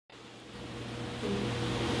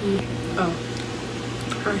Oh.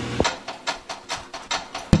 Hi.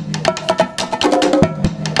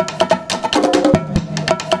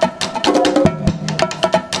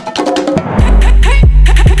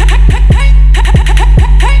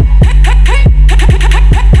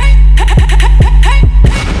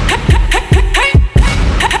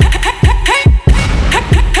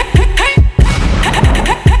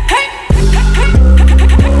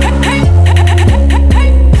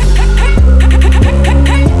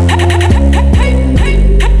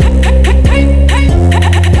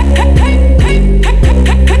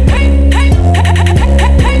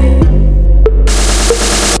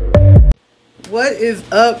 What is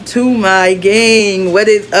up to my gang? What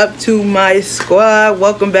is up to my squad?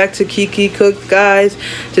 Welcome back to KiKiKooK, guys.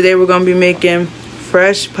 Today we're gonna be making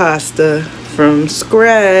fresh pasta from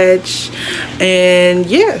scratch, and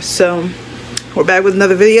yeah, so we're back with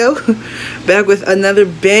another video. Back with another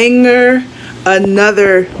banger.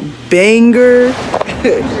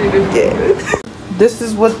 Yeah. This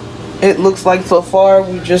is what it looks like so far.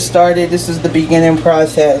 We just started. This is the beginning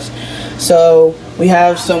process. So we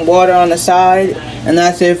have some water on the side, and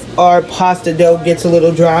that's if our pasta dough gets a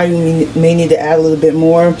little dry. We may need to add a little bit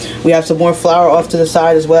more. We have some more flour off to the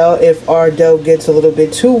side as well if our dough gets a little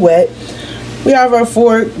bit too wet. We have our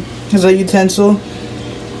fork as a utensil,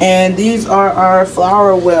 and these are our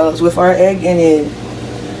flour wells with our egg in it.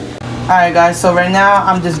 Alright guys, so right now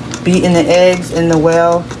I'm just beating the eggs in the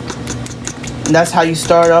well. And that's how you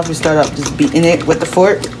start off. You start off just beating it with the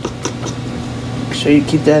fork. Make sure you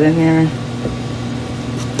keep that in there.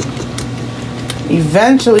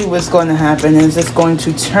 Eventually what's going to happen is it's going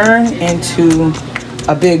to turn into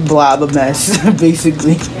a big blob of mess,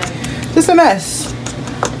 basically. Just a mess.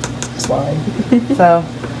 Slide. So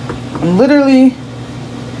I'm literally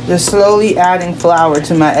just slowly adding flour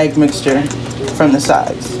to my egg mixture from the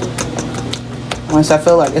sides. Once I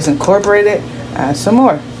feel like it's incorporated, add some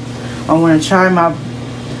more. I want to try my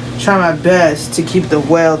best to keep the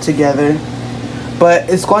well together, but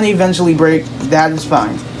it's going to eventually break. That is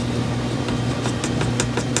fine.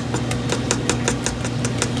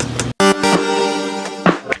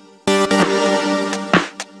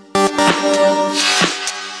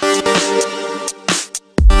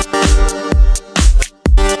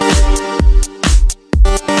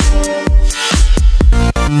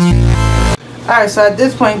 Alright, so at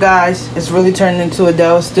this point, guys, it's really turning into a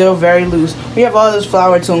dough. Still very loose. We have all this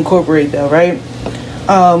flour to incorporate though, right?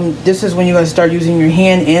 This is when you're going to start using your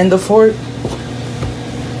hand and the fork,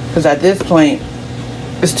 because at this point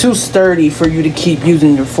it's too sturdy for you to keep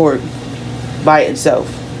using your fork by itself.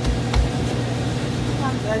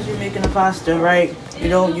 As you're making the pasta, right, you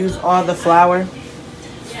don't use all the flour,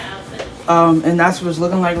 and that's what it's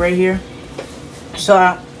looking like right here.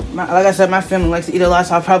 So like I said, my family likes to eat a lot,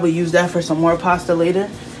 so I'll probably use that for some more pasta later.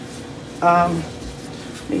 But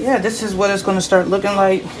yeah, this is what it's going to start looking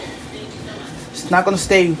like. It's not going to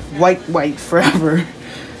stay white forever.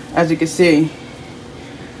 As you can see,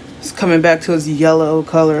 it's coming back to its yellow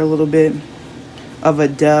color a little bit of a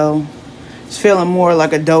dough. It's feeling more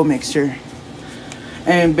like a dough mixture.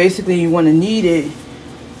 And basically you want to knead it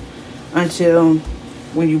until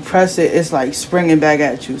when you press it, it's like springing back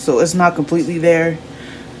at you. So it's not completely there.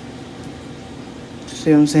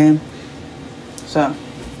 See what I'm saying? So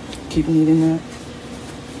keep kneading that.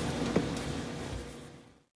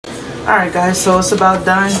 Alright guys, so it's about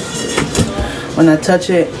done. When I touch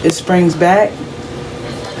it, it springs back,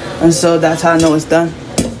 and so that's how I know it's done.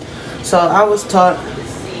 So I was taught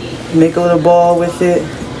to make a little ball with it.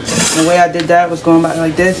 And the way I did that was going back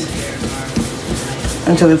like this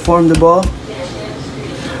until it formed the ball.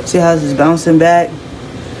 See how it's bouncing back,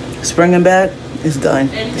 springing back? It's done.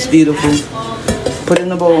 It's beautiful. Put it in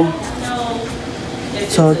the bowl.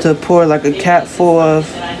 So to pour like a cap full of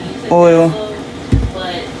oil,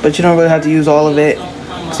 but you don't really have to use all of it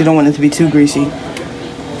because you don't want it to be too greasy.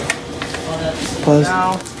 Plus,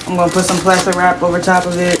 now I'm gonna put some plastic wrap over top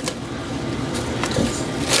of it,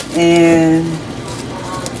 and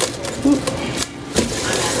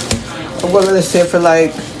I'm gonna let it sit for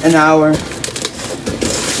like an hour,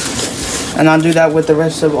 and I'll do that with the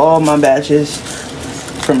rest of all my batches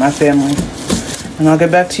for my family. And I'll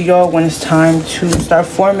get back to y'all when it's time to start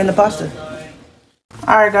forming the pasta.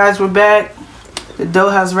 Alright guys, we're back. The dough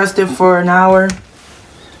has rested for an hour.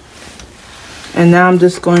 And now I'm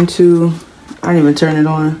just going to, I didn't even turn it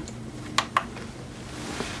on,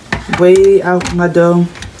 weigh out my dough.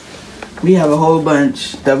 We have a whole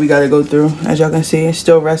bunch that we gotta go through. As y'all can see, it's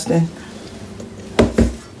still resting.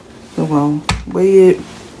 So we'll weigh it.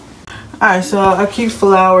 Alright, so I keep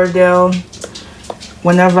flour down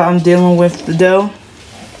whenever I'm dealing with the dough.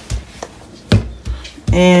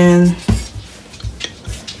 And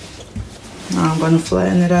now I'm gonna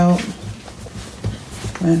flatten it out.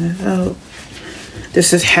 Flatten it out.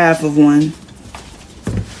 This is half of one.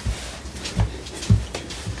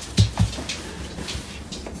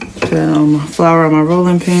 Put flour on my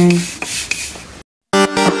rolling pin.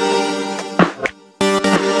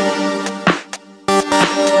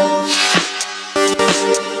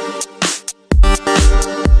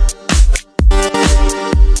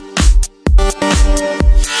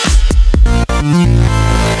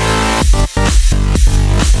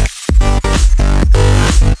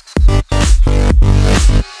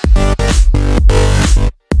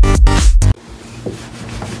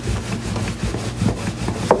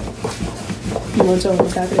 You want to tell me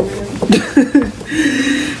what's happening right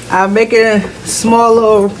now? I'm making small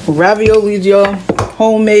little raviolis, y'all,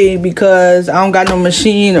 homemade, because I don't got no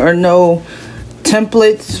machine or no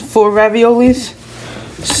templates for raviolis.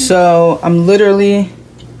 So I'm literally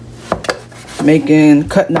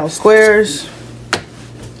cutting out squares.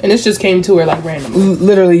 And this just came to her like randomly.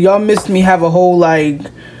 Literally, y'all missed me have a whole like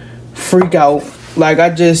freak out. Like I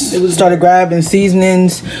just started grabbing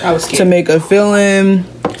seasonings to make a filling.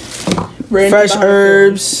 Fresh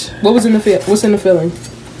herbs. What's in the filling?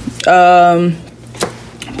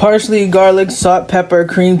 Parsley, garlic, salt, pepper,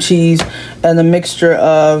 cream cheese, and a mixture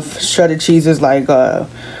of shredded cheeses like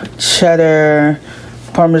cheddar,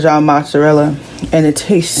 Parmesan, mozzarella, and it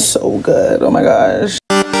tastes so good. Oh my gosh!